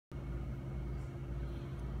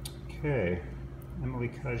Okay, Emily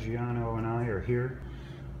Caggiano and I are here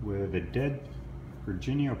with a dead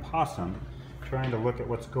Virginia opossum trying to look at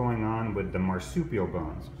what's going on with the marsupial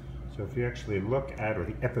bones. So if you actually look at, or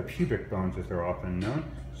the epipubic bones as they're often known,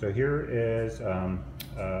 so here is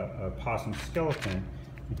a possum skeleton,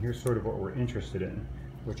 and here's sort of what we're interested in,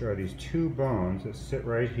 which are these two bones that sit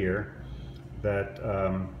right here that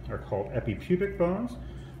are called epipubic bones.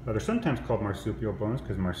 They're sometimes called marsupial bones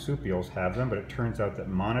because marsupials have them, but it turns out that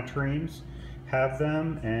monotremes have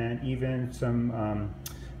them, and even some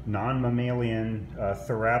non-mammalian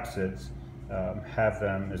therapsids have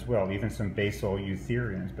them as well, even some basal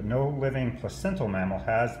eutherians, but no living placental mammal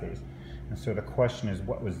has these. And so the question is,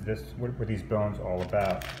 what were these bones all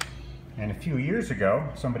about? And a few years ago,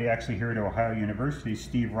 somebody actually here at Ohio University,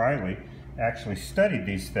 Steve Riley, actually studied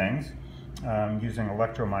these things using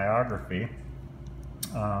electromyography.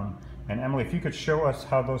 And Emily, if you could show us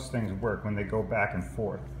how those things work when they go back and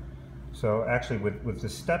forth. So actually with the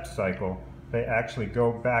step cycle, they actually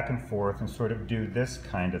go back and forth and sort of do this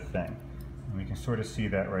kind of thing. And we can sort of see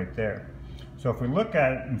that right there. So if we look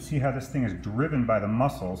at it and see how this thing is driven by the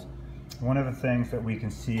muscles, one of the things that we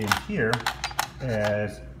can see in here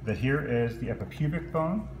is that here is the epipubic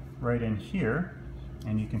bone right in here,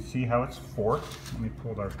 and you can see how it's forked. Let me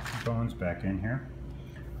pull our bones back in here.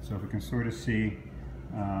 So if we can sort of see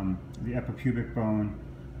the epipubic bone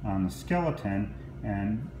on the skeleton,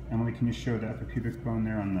 and Emily, can you show the epipubic bone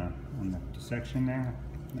there on the dissection there,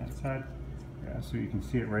 on that side? Yeah, so you can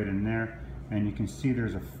see it right in there, and you can see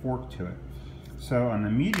there's a fork to it. So on the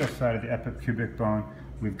medial side of the epipubic bone,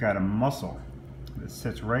 we've got a muscle that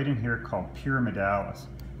sits right in here called pyramidalis,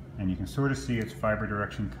 and you can sort of see its fiber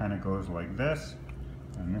direction kind of goes like this.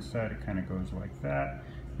 On this side, it kind of goes like that.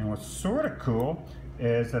 And what's sort of cool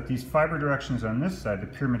is that these fiber directions on this side, the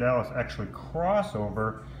pyramidalis, actually cross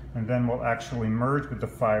over and then will actually merge with the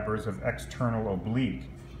fibers of external oblique,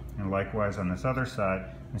 and likewise on this other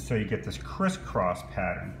side. And so you get this crisscross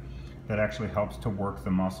pattern that actually helps to work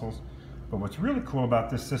the muscles. But what's really cool about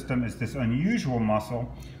this system is this unusual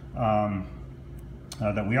muscle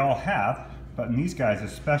that we all have, but in these guys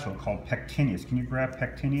is special, called pectineus. Can you grab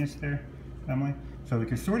pectineus there, Emily? So we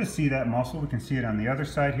can sort of see that muscle. We can see it on the other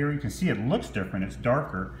side here. You can see it looks different. It's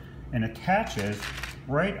darker and attaches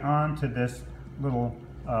right onto this little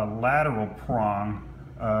lateral prong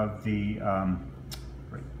of the,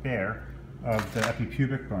 right there, of the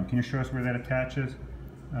epipubic bone. Can you show us where that attaches?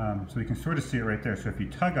 So you can sort of see it right there. So if you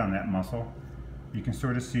tug on that muscle, you can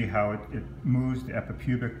sort of see how it moves the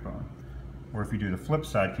epipubic bone. Or if you do the flip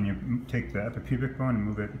side, can you take the epipubic bone and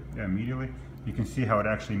move it immediately? You can see how it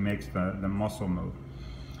actually makes the muscle move.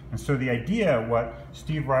 And so the idea, what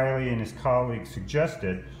Steve Riley and his colleagues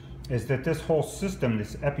suggested, is that this whole system,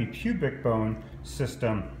 this epipubic bone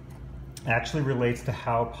system, actually relates to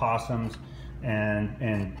how possums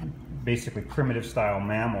and basically primitive style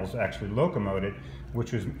mammals actually locomoted,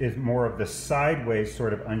 which is more of the sideways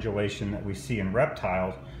sort of undulation that we see in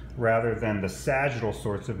reptiles, rather than the sagittal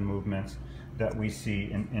sorts of movements that we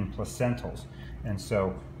see in placentals. And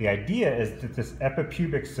so the idea is that this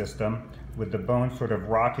epipubic system, with the bone sort of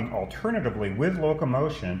rocking alternatively with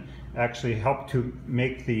locomotion, actually help to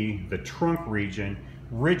make the trunk region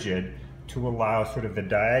rigid to allow sort of the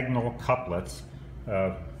diagonal couplets,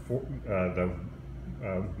 the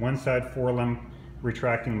one side forelimb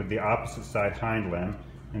retracting with the opposite side hind limb,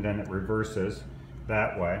 and then it reverses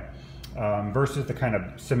that way, versus the kind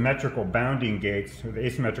of symmetrical bounding gaits, or the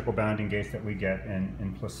asymmetrical bounding gaits that we get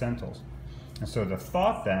in placentals. And so the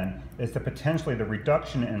thought then is that potentially the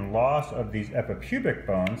reduction and loss of these epipubic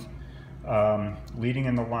bones leading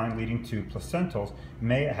in the line leading to placentals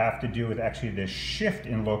may have to do with actually this shift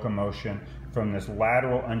in locomotion from this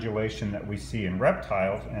lateral undulation that we see in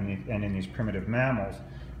reptiles and in these primitive mammals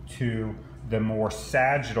to the more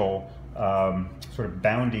sagittal sort of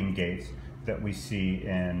bounding gaits that we see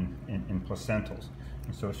in placentals.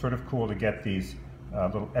 And so it's sort of cool to get these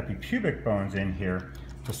little epipubic bones in here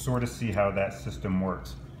to sort of see how that system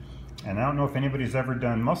works. And I don't know if anybody's ever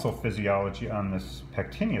done muscle physiology on this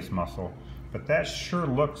pectineus muscle, but that sure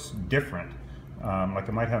looks different. Like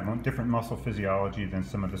it might have different muscle physiology than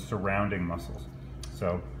some of the surrounding muscles.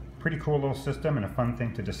 So pretty cool little system and a fun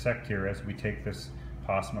thing to dissect here as we take this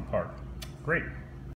possum apart. Great.